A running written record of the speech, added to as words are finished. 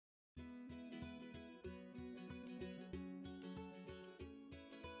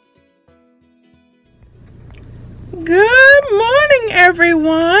Good morning,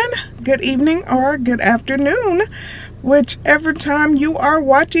 everyone. Good evening or good afternoon, whichever time you are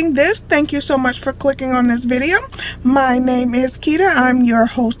watching this. Thank you so much for clicking on this video. My name is Keita. I'm your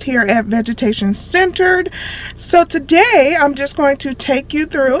host here at Vegetation Centered. So today I'm just going to take you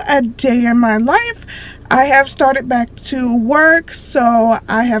through a day in my life. I have started back to work, so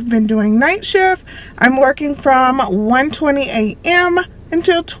I have been doing night shift. I'm working from 1:20 a.m.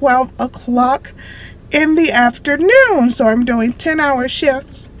 until 12 o'clock in the afternoon. So I'm doing 10-hour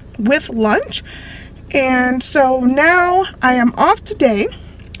shifts with lunch. And so now I am off today.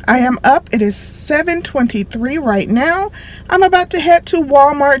 I am up. It is 7:23 right now. I'm about to head to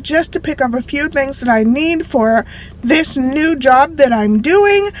Walmart just to pick up a few things that I need for this new job that I'm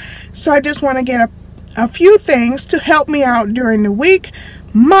doing. So I just want to get a few things to help me out during the week.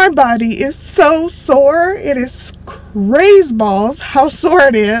 My body is so sore. It is crazy balls how sore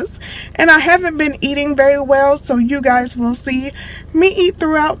it is. And I haven't been eating very well, so you guys will see me eat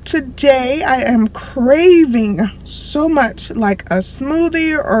throughout today. I am craving so much like a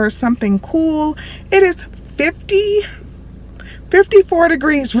smoothie or something cool. It is 54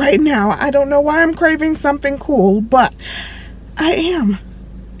 degrees right now. I don't know why I'm craving something cool, but I am.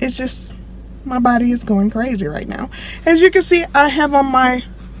 It's just, my body is going crazy right now. As you can see, I have on my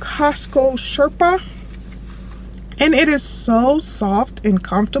Costco Sherpa, and it is so soft and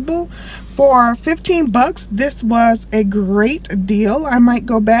comfortable. For 15 bucks, this was a great deal. I might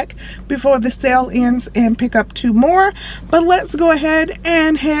go back before the sale ends and pick up 2 more. But let's go ahead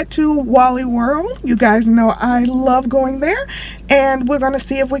and head to Wally World. You guys know I love going there. And we're going to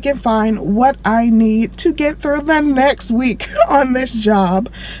see if we can find what I need to get through the next week on this job.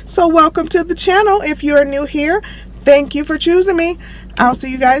 So welcome to the channel. If you're new here, thank you for choosing me. I'll see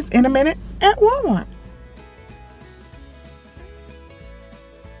you guys in a minute at Walmart.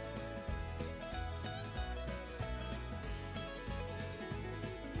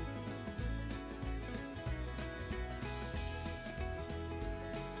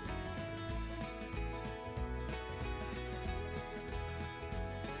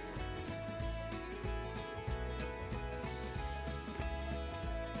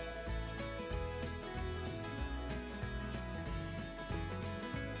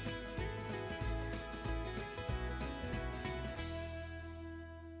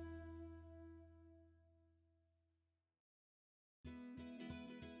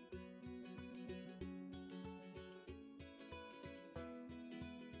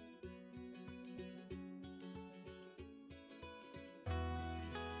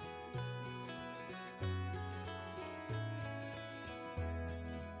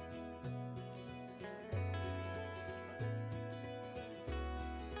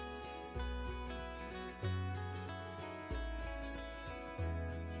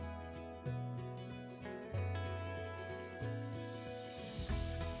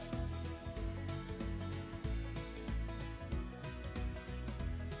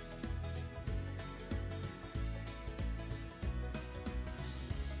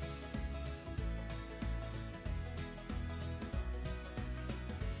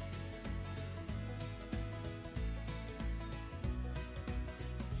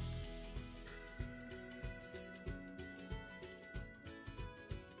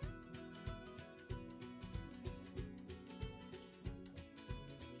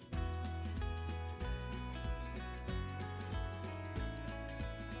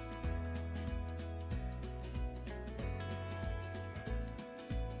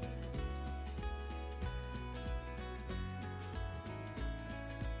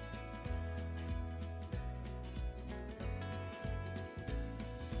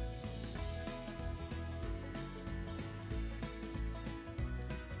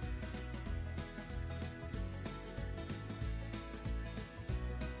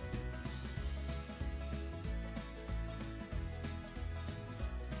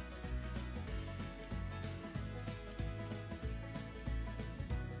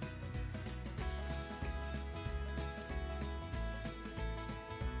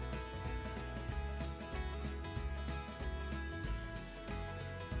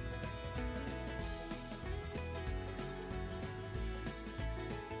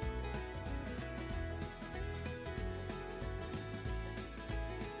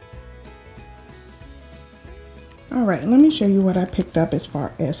 Alright, let me show you what I picked up as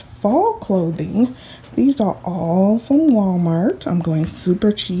far as fall clothing. These are all from Walmart. I'm going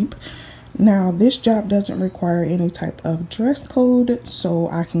super cheap. Now, this job doesn't require any type of dress code, so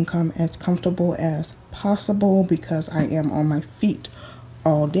I can come as comfortable as possible because I am on my feet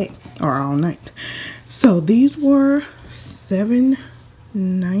all day or all night. So these were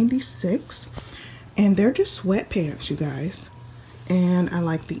 $7.96, And they're just sweatpants, you guys. And I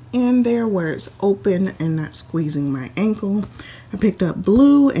like the end there where it's open and not squeezing my ankle. I picked up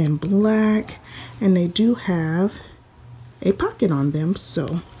blue and black, and they do have a pocket on them,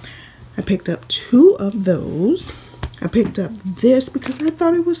 so I picked up 2 of those. I picked up this because I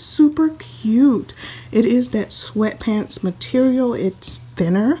thought it was super cute. It is that sweatpants material. It's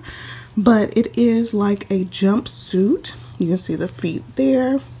thinner, but it is like a jumpsuit. You can see the feet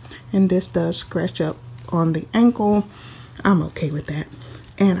there, and this does scratch up on the ankle. I'm okay with that.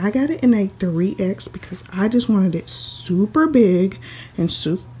 And I got it in a 3X because I just wanted it super big and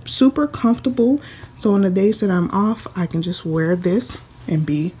super comfortable. So on the days that I'm off, I can just wear this and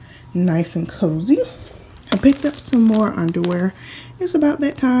be nice and cozy. I picked up some more underwear. It's about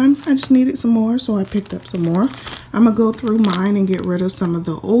that time. I just needed some more, so I picked up some more. I'm gonna go through mine and get rid of some of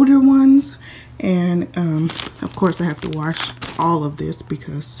the older ones. And of course I have to wash all of this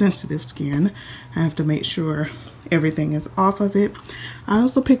because sensitive skin. I have to make sure everything is off of it. I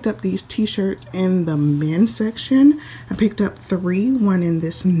also picked up these t-shirts in the men's section. I picked up 3, one in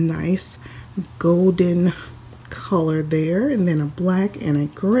this nice golden color there, and then a black and a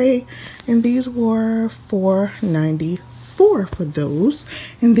gray, and these were $4.94 for those,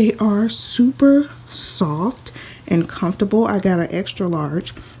 and they are super soft and comfortable. I got an extra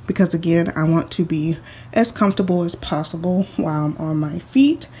large because again I want to be as comfortable as possible while I'm on my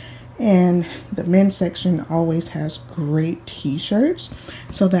feet. And the men's section always has great t-shirts.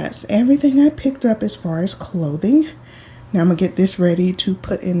 So that's everything I picked up as far as clothing. Now I'm gonna get this ready to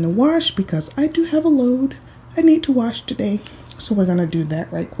put in the wash because I do have a load I need to wash today. So we're gonna do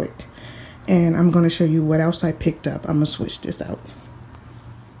that right quick. And I'm gonna show you what else I picked up. I'm gonna switch this out.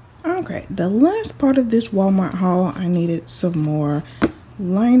 Okay, the last part of this Walmart haul, I needed some more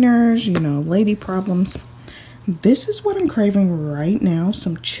liners, you know, lady problems. This is what I'm craving right now,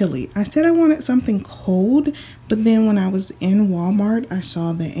 some chili. I said I wanted something cold, but then when I was in Walmart, I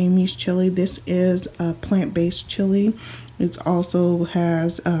saw the Amy's chili. This is a plant-based chili. It also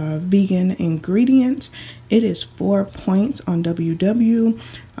has vegan ingredients. It is 4 points on WW,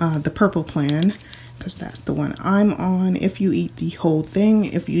 the purple plan, because that's the one I'm on. If you eat the whole thing,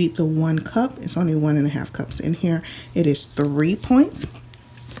 if you eat the 1 cup, it's only 1.5 cups in here. It is 3 points.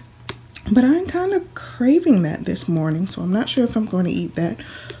 But I'm kind of craving that this morning, so I'm not sure if I'm going to eat that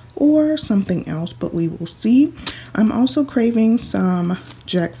or something else, but we will see. I'm also craving some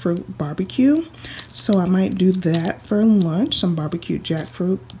jackfruit barbecue, so I might do that for lunch. Some barbecue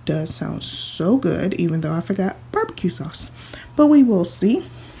jackfruit does sound so good, even though I forgot barbecue sauce, but we will see.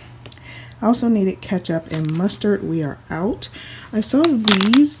 I also needed ketchup and mustard. We are out. I saw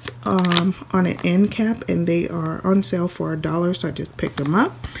these on an end cap, and they are on sale for $1, so I just picked them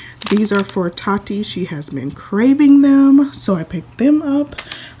up. These are for Tati. She has been craving them, so I picked them up.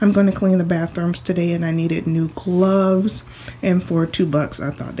 I'm going to clean the bathrooms today, and I needed new gloves. And for $2,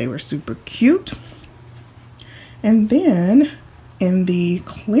 I thought they were super cute. And then in the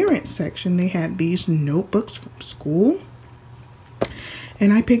clearance section, they had these notebooks from school.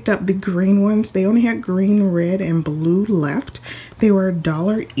 And I picked up the green ones. They only had green, red, and blue left. They were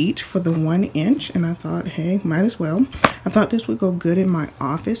 $1 each for the 1 inch. And I thought, hey, might as well. I thought this would go good in my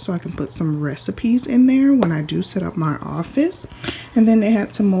office so I can put some recipes in there when I do set up my office. And then they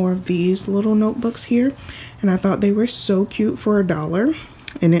had some more of these little notebooks here. And I thought they were so cute for $1.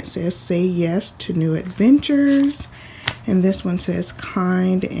 And it says, say yes to new adventures. And this one says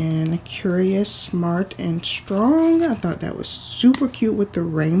kind and curious, smart and strong. I thought that was super cute with the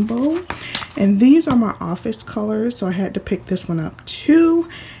rainbow. And these are my office colors, so I had to pick this one up too.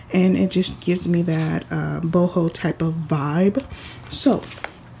 And it just gives me that boho type of vibe. So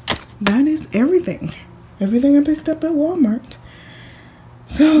that is everything. Everything I picked up at Walmart.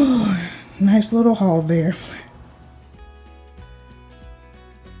 So nice little haul there.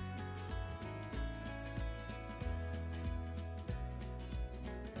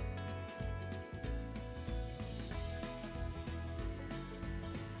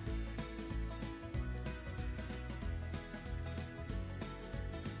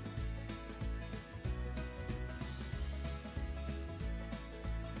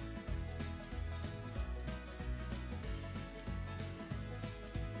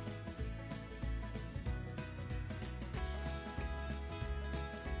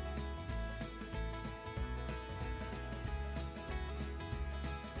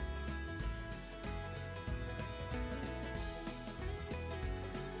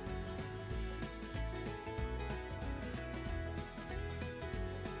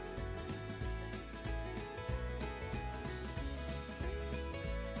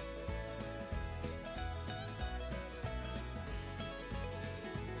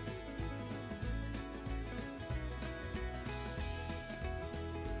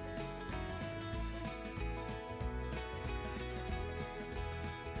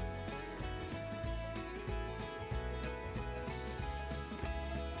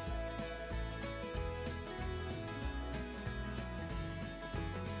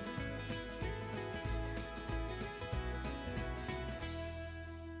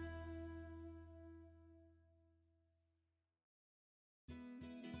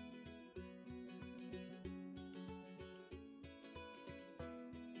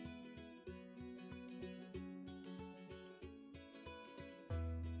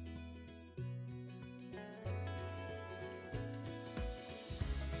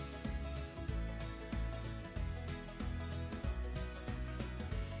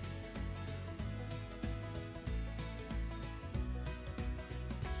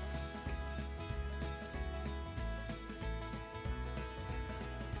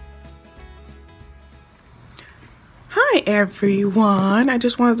 Hi everyone, I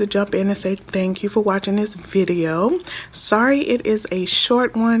just wanted to jump in and say thank you for watching this video. Sorry it is a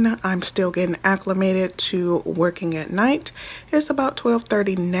short one. I'm still getting acclimated to working at night. It's about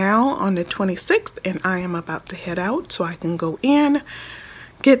 12:30 now on the 26th and I am about to head out so I can go in,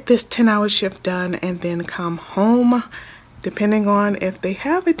 get this 10-hour shift done, and then come home depending on if they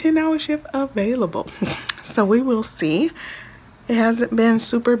have a 10-hour shift available. So we will see. It hasn't been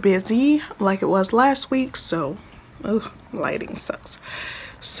super busy like it was last week, so lighting sucks.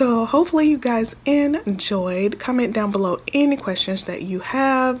 So hopefully you guys enjoyed. Comment down below any questions that you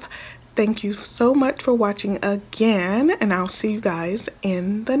have. Thank you so much for watching again, and I'll see you guys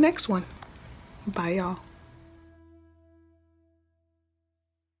in the next one. Bye y'all.